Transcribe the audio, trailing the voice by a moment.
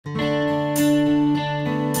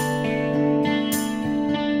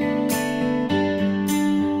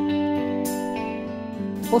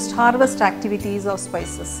post-harvest activities of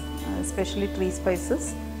spices, especially tree spices,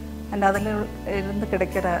 and அதில் இருந்து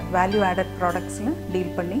கிடைக்கிற வேல்யூ ஆடட் ப்ராடக்ட்ஸில்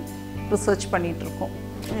டீல் பண்ணி ரிசர்ச் பண்ணிகிட்ருக்கோம்.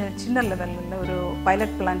 சின்ன லெவலில் ஒரு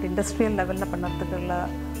பைலட் பிளான்ட் இண்டஸ்ட்ரியல் லெவலில் பண்ணுறதுக்குள்ள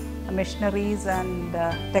மிஷினரிஸ் அண்ட்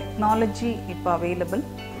டெக்னாலஜி இப்போ அவைலபிள்.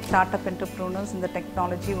 ஸ்டார்ட் அப் என்டர்ப்ரூனர்ஸ் இந்த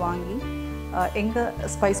டெக்னாலஜி வாங்கி எங்கள்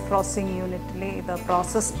ஸ்பைஸ் ப்ராசஸிங் யூனிட்லேயே இதை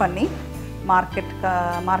ப்ராசஸ் பண்ணி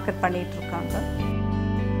மார்க்கெட் பண்ணிகிட்ருக்காங்க.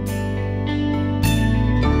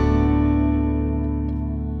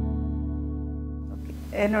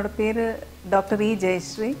 என்னோட பேர் டாக்டர்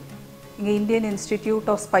ஜெயஸ்ரீ. இங்கே Indian institute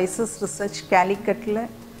of spices research கேலிக்கட்டில்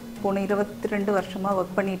போன 22 வருஷமாக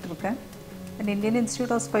ஒர்க் பண்ணிகிட்ருக்கேன். And Indian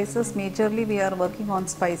institute of spices majorly we are working on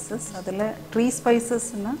spices. அதில் ட்ரீ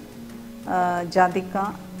ஸ்பைசஸ்னால்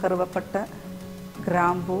ஜாதிக்காய், கருவேப்பட்டை,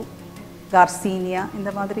 கிராம்பு, கார்சீனியா இந்த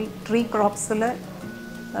மாதிரி ட்ரீ க்ராப்ஸில்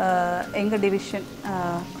எங்கள் division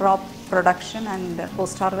graph production and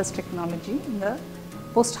post harvest technology, இந்த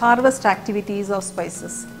post-harvest activities of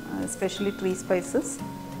spices, especially tree spices,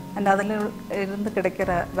 and அதில் இருந்து கிடைக்கிற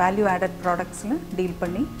வேல்யூ ஆடட் ப்ராடக்ட்ஸில் டீல்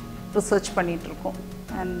பண்ணி ரிசர்ச் பண்ணிகிட்ருக்கோம்.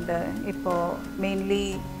 அண்ட் இப்போது mainly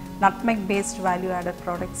nutmeg paste value added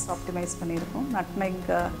products optimise பண்ணியிருக்கோம்.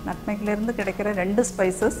 நட்மெக்லேருந்து கிடைக்கிற 2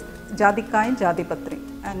 ஸ்பைசஸ் ஜாதிக்காயும் ஜாதிபத்ரி.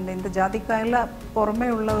 அண்ட் இந்த ஜாதிக்காயில் புறமே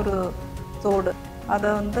உள்ள ஒரு தோடு அதை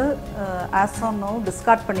வந்து ஆஸ் ஆன் நோ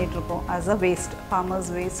டிஸ்கார்ட் பண்ணிகிட்ருக்கோம். ஆஸ் அ வேஸ்ட், ஃபார்மர்ஸ்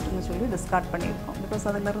வேஸ்ட்னு சொல்லி டிஸ்கார்ட் பண்ணியிருக்கோம். பிகாஸ்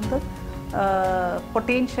அதிலிருந்து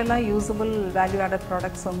பொட்டென்ஷியலாக யூஸபிள் வேல்யூ ஆடட்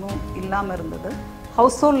ப்ராடக்ட்ஸ் ஒன்றும் இல்லாமல் இருந்தது.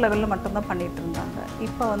 ஹவுஸ் ஹோல்ட் லெவலில் மட்டும்தான் பண்ணிகிட்டு இருந்தாங்க.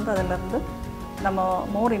 இப்போ வந்து அதிலிருந்து நம்ம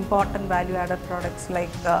more important value added products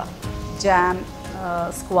like jam,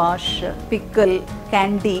 squash, pickle,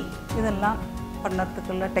 candy இதெல்லாம்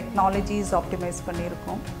பண்ணுறதுக்குள்ள டெக்னாலஜிஸ் ஆப்டிமைஸ்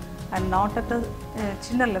பண்ணியிருக்கோம். அண்ட் நாட் அட்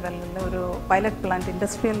சின்ன லெவலில் ஒரு பைலட் பிளான்ட்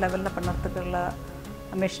இண்டஸ்ட்ரியல் லெவலில் பண்ணுறதுக்குள்ள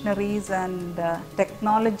மிஷினரிஸ் அண்ட்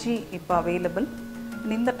டெக்னாலஜி இப்போ அவைலபிள்.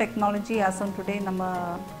 இந்த டெக்னாலஜி ஆஸ் ஆன் டுடே நம்ம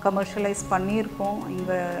கமர்ஷியலைஸ் பண்ணியிருக்கோம்.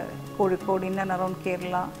 இங்கே கோழிக்கோடு இன் அரௌண்ட்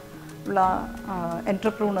கேரளா உள்ள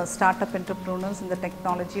என்டர்ப்ரூனர்ஸ், ஸ்டார்ட் அப் என்டர்ப்ரூனர்ஸ் இந்த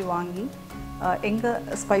டெக்னாலஜி வாங்கி எங்கள்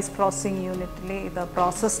ஸ்பைஸ் ப்ராசஸிங் யூனிட்லேயே இதை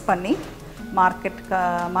ப்ராசஸ் பண்ணி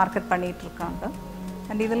மார்க்கெட் பண்ணிகிட்ருக்காங்க.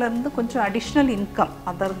 அண்ட் இதிலேருந்து கொஞ்சம் additional income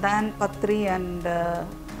other than Badri and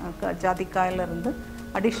ஜாதிக்காயிலிருந்து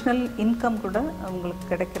additional income கூட உங்களுக்கு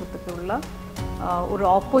கிடைக்கிறதுக்கு உள்ள ஒரு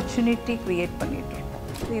ஆப்பர்ச்சுனிட்டி க்ரியேட் பண்ணிகிட்ருக்கோம்.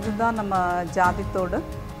 இதுதான் நம்ம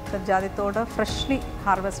ஜாதித்தோட ஃப்ரெஷ்லி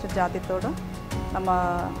ஹார்வெஸ்டட் ஜாதித்தோட நம்ம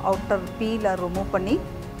அவுட்டர் பீலை ரிமூவ் பண்ணி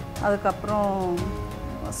அதுக்கப்புறம்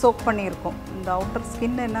சோக் பண்ணியிருக்கோம். இந்த அவுட்டர்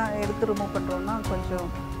ஸ்கின் என்ன எதுக்கு ரிமூவ் பண்ணுறோன்னா கொஞ்சம்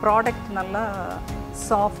ப்ராடக்ட் நல்லா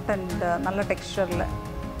சாஃப்ட் அண்ட் நல்ல டெக்ஸ்சரில்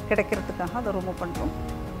கிடைக்கிறதுக்காக அதை ரிமூவ் பண்ணுறோம்.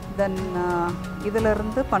 தென்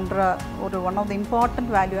இதிலிருந்து பண்ணுற ஒரு one of the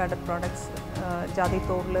important value added products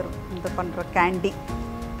ஜாதித்தோடில் இருந்து பண்ணுற கேண்டி.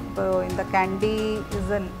 இப்போ இந்த candy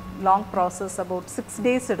is a long process, about 6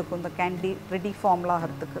 days எடுக்கும் இந்த கேண்டி ரெடி ஃபார்ம்ல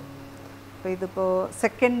ஆகிறதுக்கு. இப்போ இது இப்போது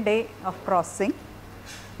 2nd day ஆஃப் ப்ராசஸிங்.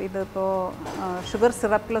 இது இப்போது சுகர்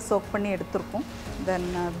சிரப்பில் சோக் பண்ணி எடுத்திருக்கோம். தென்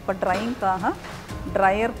இப்போ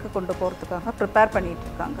ட்ரையருக்கு கொண்டு போகிறதுக்காக ப்ரிப்பேர்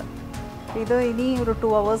பண்ணிகிட்ருக்காங்க. இது இனி ஒரு 2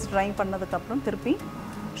 hours ட்ரை பண்ணதுக்கப்புறம் திருப்பி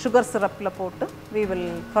சுகர் சிரப்பில் போட்டு வி வில்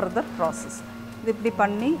ஃபர்தர் ப்ராசஸ். இது இப்படி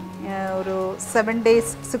பண்ணி ஒரு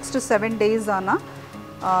 6 to 7 days ஆனால்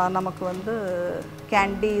நமக்கு வந்து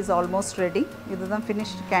கேண்டி இஸ் ஆல்மோஸ்ட் ரெடி. இதுதான்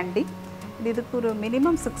ஃபினிஷ்டு கேண்டி. இதுக்கு ஒரு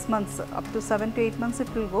minimum 6 months, up to 7 to 8 months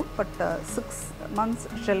it will go. But 6 months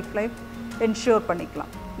shelf life ensure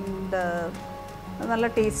பண்ணிக்கலாம். இந்த நல்ல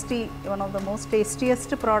tasty, one of the most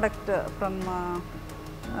tastiest product from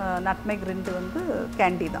nutmeg ரெண்டு வந்து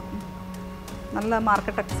கேண்டி தான். நல்ல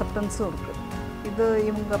மார்க்கெட் அக்செப்டன்ஸும் இருக்குது. இது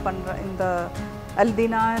இவங்க பண்ணுற இந்த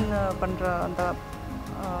அல்தினான்னு பண்ணுற அந்த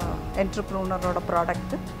என்டர்ப்ரூனரோட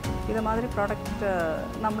ப்ராடக்ட்டு. இது மாதிரி ப்ராடக்ட்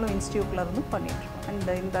நம்மளும் இன்ஸ்டியூட்டில் இருந்து பண்ணிட்டுருக்கோம். அண்ட்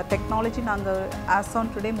இந்த டெக்னாலஜி நாங்கள் ஆஸ்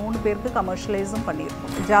ஆன் டுடே 3 பேருக்கு கமர்ஷியலைஸும்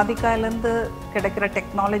பண்ணியிருக்கோம். ஜாதிக்காயிலேருந்து கிடைக்கிற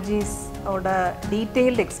டெக்னாலஜிஸோட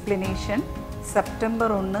டீட்டெயில்டு எக்ஸ்ப்ளனேஷன்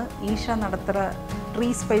செப்டம்பர் 1 ஈஷா நடத்துகிற ட்ரீ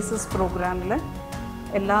ஸ்பைசஸ் ப்ரோக்ராமில்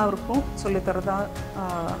எல்லாருக்கும் சொல்லித்தரதா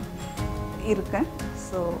இருக்கேன்.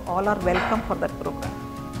 So all are welcome for that program.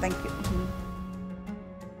 Thank you.